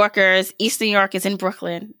non-New Yorkers, East New York is in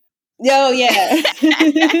Brooklyn. Oh, yeah.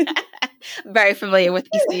 Very familiar with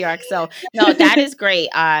East New York. So, no, that is great.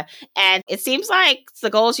 And it seems like the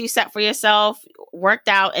goals you set for yourself worked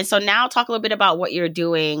out. And so now talk a little bit about what you're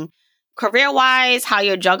doing career-wise, how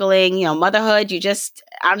you're juggling, you know, motherhood. I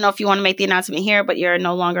don't know if you want to make the announcement here, but you're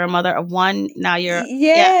no longer a mother of one. Now you're...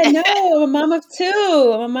 No, I'm a mom of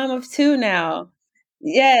two. I'm a mom of two now.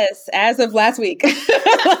 Yes, as of last week. So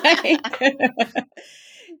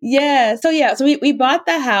we bought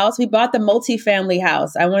the house. We bought the multifamily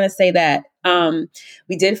house. I want to say that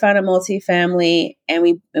we did find a multifamily, and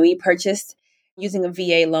we purchased using a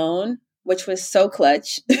VA loan, which was so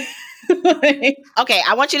clutch. Okay,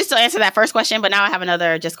 I want you to still answer that first question, but now I have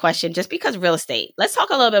another question, just because real estate. Let's talk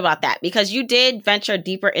a little bit about that, because you did venture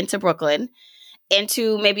deeper into Brooklyn,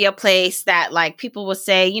 into maybe a place that like people will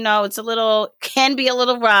say, you know, can be a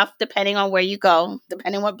little rough depending on where you go,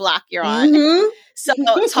 depending what block you're on. Mm-hmm. So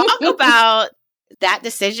talk about that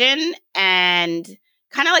decision and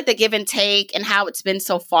kind of like the give and take and how it's been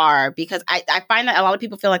so far, because I find that a lot of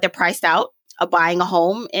people feel like they're priced out of buying a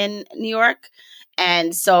home in New York.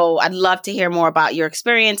 And so I'd love to hear more about your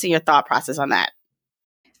experience and your thought process on that.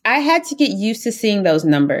 I had to get used to seeing those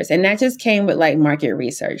numbers. And that just came with like market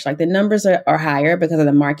research. Like the numbers are higher because of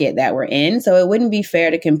the market that we're in. So it wouldn't be fair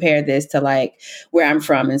to compare this to like where I'm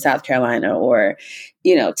from in South Carolina or,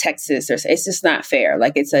 you know, Texas. It's just not fair.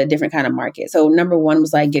 Like it's a different kind of market. So number one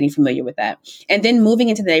was like getting familiar with that. And then moving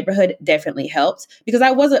into the neighborhood definitely helped, because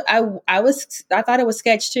I thought it was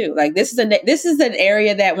sketch too. Like this is an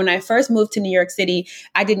area that when I first moved to New York City,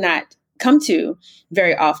 I did not come to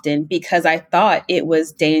very often because I thought it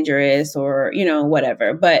was dangerous or, you know,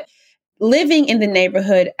 whatever. But living in the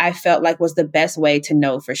neighborhood, I felt like was the best way to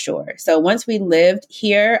know for sure. So once we lived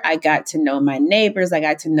here, I got to know my neighbors. I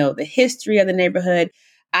got to know the history of the neighborhood.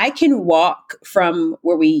 I can walk from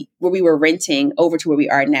where we were renting over to where we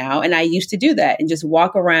are now. And I used to do that and just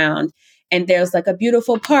walk around. And there's like a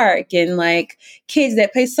beautiful park and like kids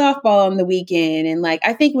that play softball on the weekend. And like,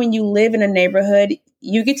 I think when you live in a neighborhood,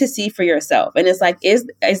 you get to see for yourself. And it's like, is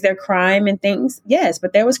there crime and things? Yes,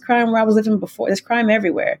 but there was crime where I was living before. There's crime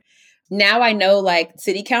everywhere. Now I know like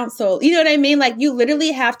city council, you know what I mean? Like you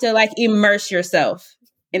literally have to like immerse yourself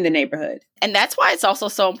in the neighborhood. And that's why it's also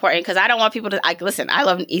so important, because I don't want people to, like, listen, I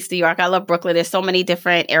love East New York. I love Brooklyn. There's so many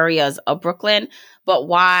different areas of Brooklyn. But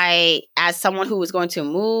why, as someone who is going to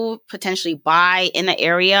move, potentially buy in the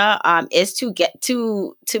area, is to get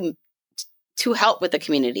to help with the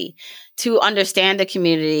community, to understand the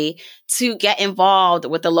community, to get involved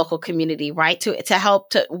with the local community, right? To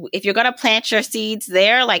help if you're going to plant your seeds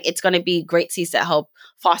there, like it's going to be great seeds that help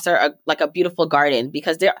foster a beautiful garden,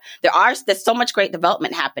 because there's so much great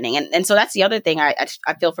development happening. And so that's the other thing I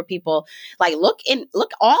feel for people, like look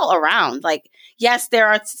all around. Like, yes, there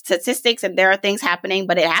are statistics and there are things happening,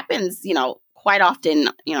 but it happens, quite often,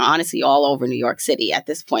 honestly, all over New York City at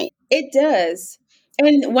this point. It does.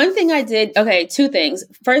 And one thing I did, two things.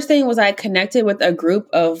 First thing was I connected with a group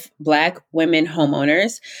of Black women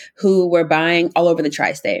homeowners who were buying all over the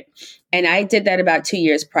tri-state. And I did that about 2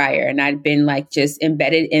 years prior. And I'd been like just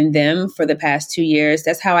embedded in them for the past 2 years.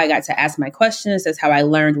 That's how I got to ask my questions. That's how I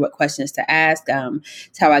learned what questions to ask.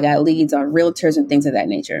 It's how I got leads on realtors and things of that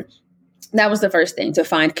nature. That was the first thing, to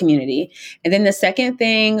find community. And then the second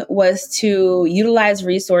thing was to utilize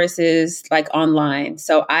resources like online.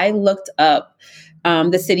 So I looked up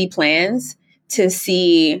the city plans to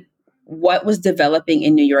see what was developing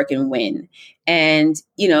in New York and when. And,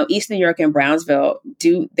 East New York and Brownsville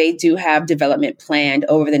do have development planned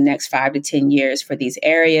over the next 5 to 10 years for these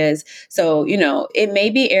areas. So, it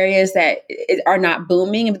may be areas that are not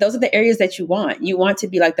booming, but those are the areas that you want. You want to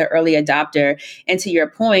be like the early adopter. And to your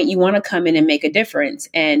point, you want to come in and make a difference.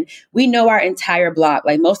 And we know our entire block,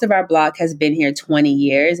 like most of our block has been here 20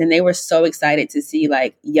 years. And they were so excited to see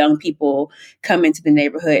like young people come into the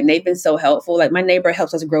neighborhood. And they've been so helpful. Like my neighbor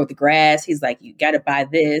helps us grow the grass. He's like, you got to buy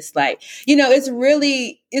this. Like, it's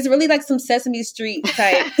really like some Sesame Street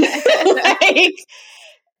type. Like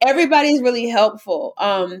everybody's really helpful.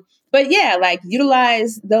 But yeah, like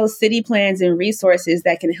utilize those city plans and resources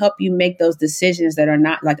that can help you make those decisions that are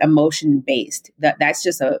not like emotion based. That's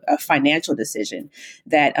just a financial decision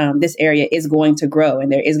that this area is going to grow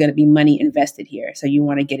and there is going to be money invested here. So you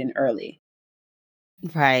want to get in early.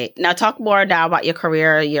 Right. Now talk more now about your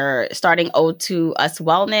career. You're starting Ode to Us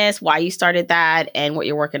Wellness, why you started that, and what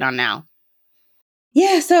you're working on now.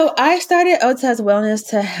 Yeah, so I started Ode to Us Wellness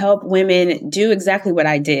to help women do exactly what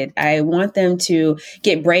I did. I want them to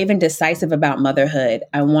get brave and decisive about motherhood.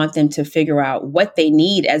 I want them to figure out what they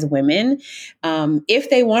need as women. If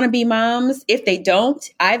they want to be moms, if they don't,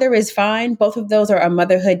 either is fine. Both of those are a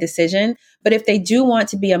motherhood decision. But if they do want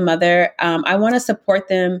to be a mother, I want to support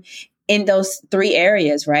them in those 3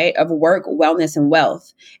 areas, right, of work, wellness, and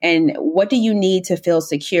wealth. And what do you need to feel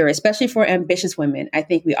secure, especially for ambitious women? I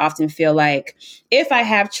think we often feel like if I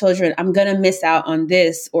have children, I'm going to miss out on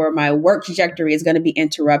this, or my work trajectory is going to be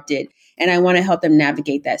interrupted. And I want to help them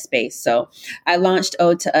navigate that space. So I launched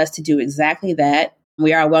Ode to Us to do exactly that.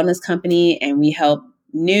 We are a wellness company and we help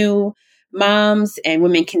new moms and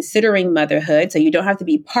women considering motherhood. So you don't have to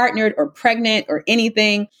be partnered or pregnant or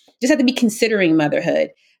anything. Just have to be considering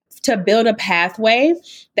motherhood, to build a pathway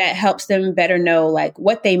that helps them better know like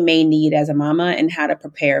what they may need as a mama and how to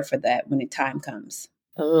prepare for that when the time comes.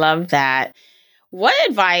 Love that. What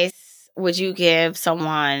advice would you give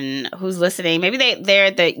someone who's listening? Maybe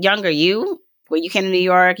they're the younger you, when you came to New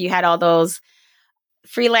York, you had all those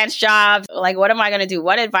freelance jobs. Like, what am I going to do?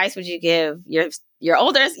 What advice would you give your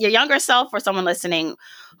younger self, or someone listening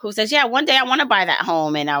who says, yeah, one day I want to buy that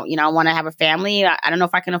home and I want to have a family. I don't know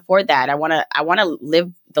if I can afford that. I want to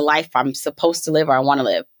live the life I'm supposed to live, or I want to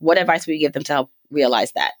live. What advice would you give them to help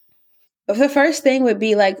realize that? The first thing would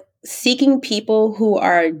be like seeking people who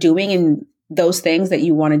are doing those things that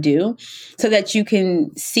you want to do, so that you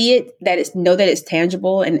can see it, know that it's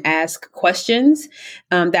tangible, and ask questions.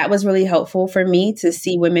 That was really helpful for me to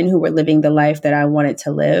see women who were living the life that I wanted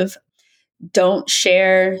to live. Don't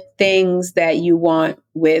share things that you want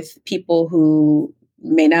with people who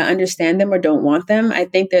may not understand them or don't want them. I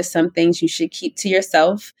think there's some things you should keep to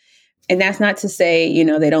yourself. And that's not to say,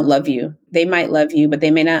 they don't love you. They might love you, but they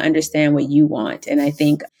may not understand what you want. And I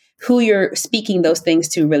think who you're speaking those things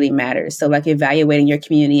to really matters. So like evaluating your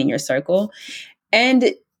community and your circle,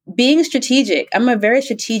 and being strategic. I'm a very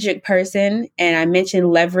strategic person, and I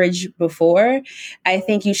mentioned leverage before. I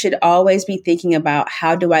think you should always be thinking about,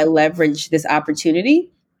 how do I leverage this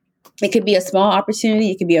opportunity? It could be a small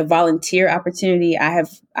opportunity. It could be a volunteer opportunity. I've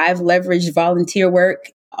leveraged volunteer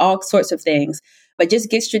work, all sorts of things, but just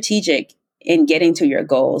get strategic in getting to your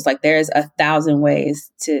goals. Like, there's 1,000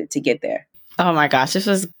 ways to get there. Oh my gosh, this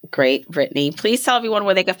was great, Brittany. Please tell everyone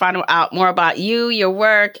where they can find out more about you, your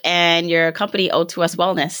work, and your company, O2Us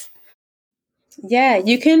Wellness. Yeah,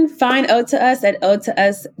 you can find Ode to Us at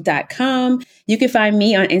odetous.com. You can find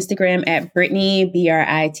me on Instagram at Brittany,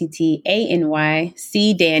 BRITTANY,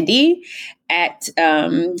 Dandy at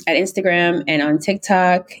Instagram and on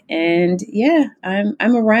TikTok. And yeah, I'm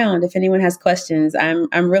around if anyone has questions.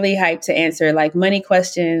 I'm really hyped to answer like money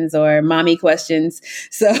questions or mommy questions.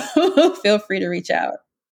 So feel free to reach out.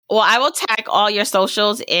 Well, I will tag all your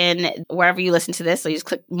socials in wherever you listen to this. So you just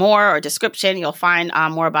click more or description. You'll find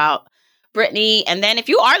more about Brittany. And then if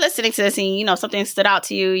you are listening to this and, something stood out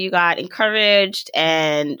to you, you got encouraged,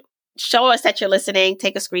 and show us that you're listening,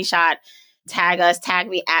 take a screenshot, tag us, tag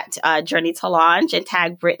me at Journey to Launch, and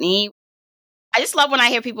tag Brittany. I just love when I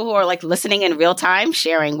hear people who are like listening in real time,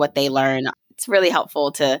 sharing what they learn. It's really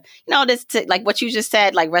helpful to, like what you just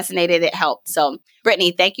said, like resonated, it helped. So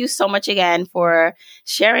Brittany, thank you so much again for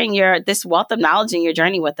sharing this wealth of knowledge and your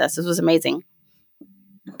journey with us. This was amazing.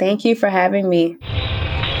 Thank you for having me.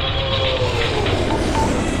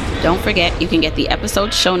 Don't forget, you can get the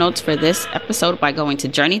episode show notes for this episode by going to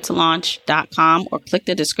journeytolaunch.com or click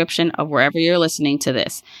the description of wherever you're listening to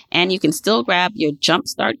this. And you can still grab your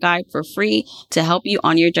Jumpstart Guide for free to help you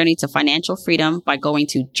on your journey to financial freedom by going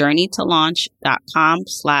to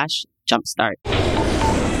journeytolaunch.com/jumpstart.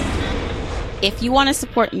 If you want to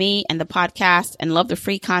support me and the podcast and love the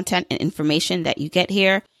free content and information that you get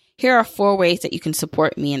here are 4 ways that you can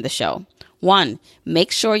support me and the show. 1,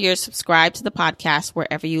 make sure you're subscribed to the podcast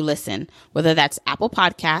wherever you listen, whether that's Apple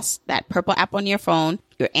Podcasts, that purple app on your phone,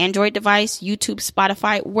 your Android device, YouTube,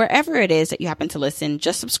 Spotify, wherever it is that you happen to listen,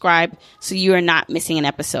 just subscribe so you are not missing an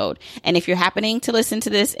episode. And if you're happening to listen to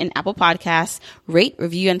this in Apple Podcasts, rate,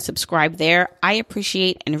 review, and subscribe there. I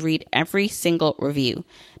appreciate and read every single review.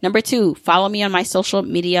 Number 2, follow me on my social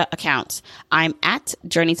media accounts. I'm at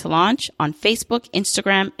Journey to Launch on Facebook,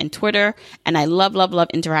 Instagram, and Twitter, and I love, love, love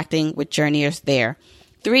interacting with journeyers there.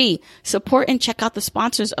 3, support and check out the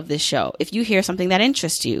sponsors of this show if you hear something that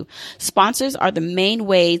interests you. Sponsors are the main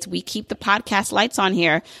ways we keep the podcast lights on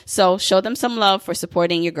here, so show them some love for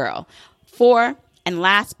supporting your girl. 4, and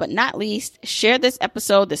last but not least, share this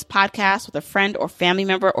episode, this podcast, with a friend or family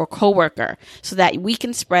member or coworker so that we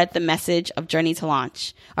can spread the message of Journey to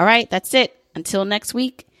Launch. All right, that's it. Until next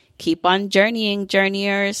week, keep on journeying,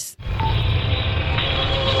 journeyers.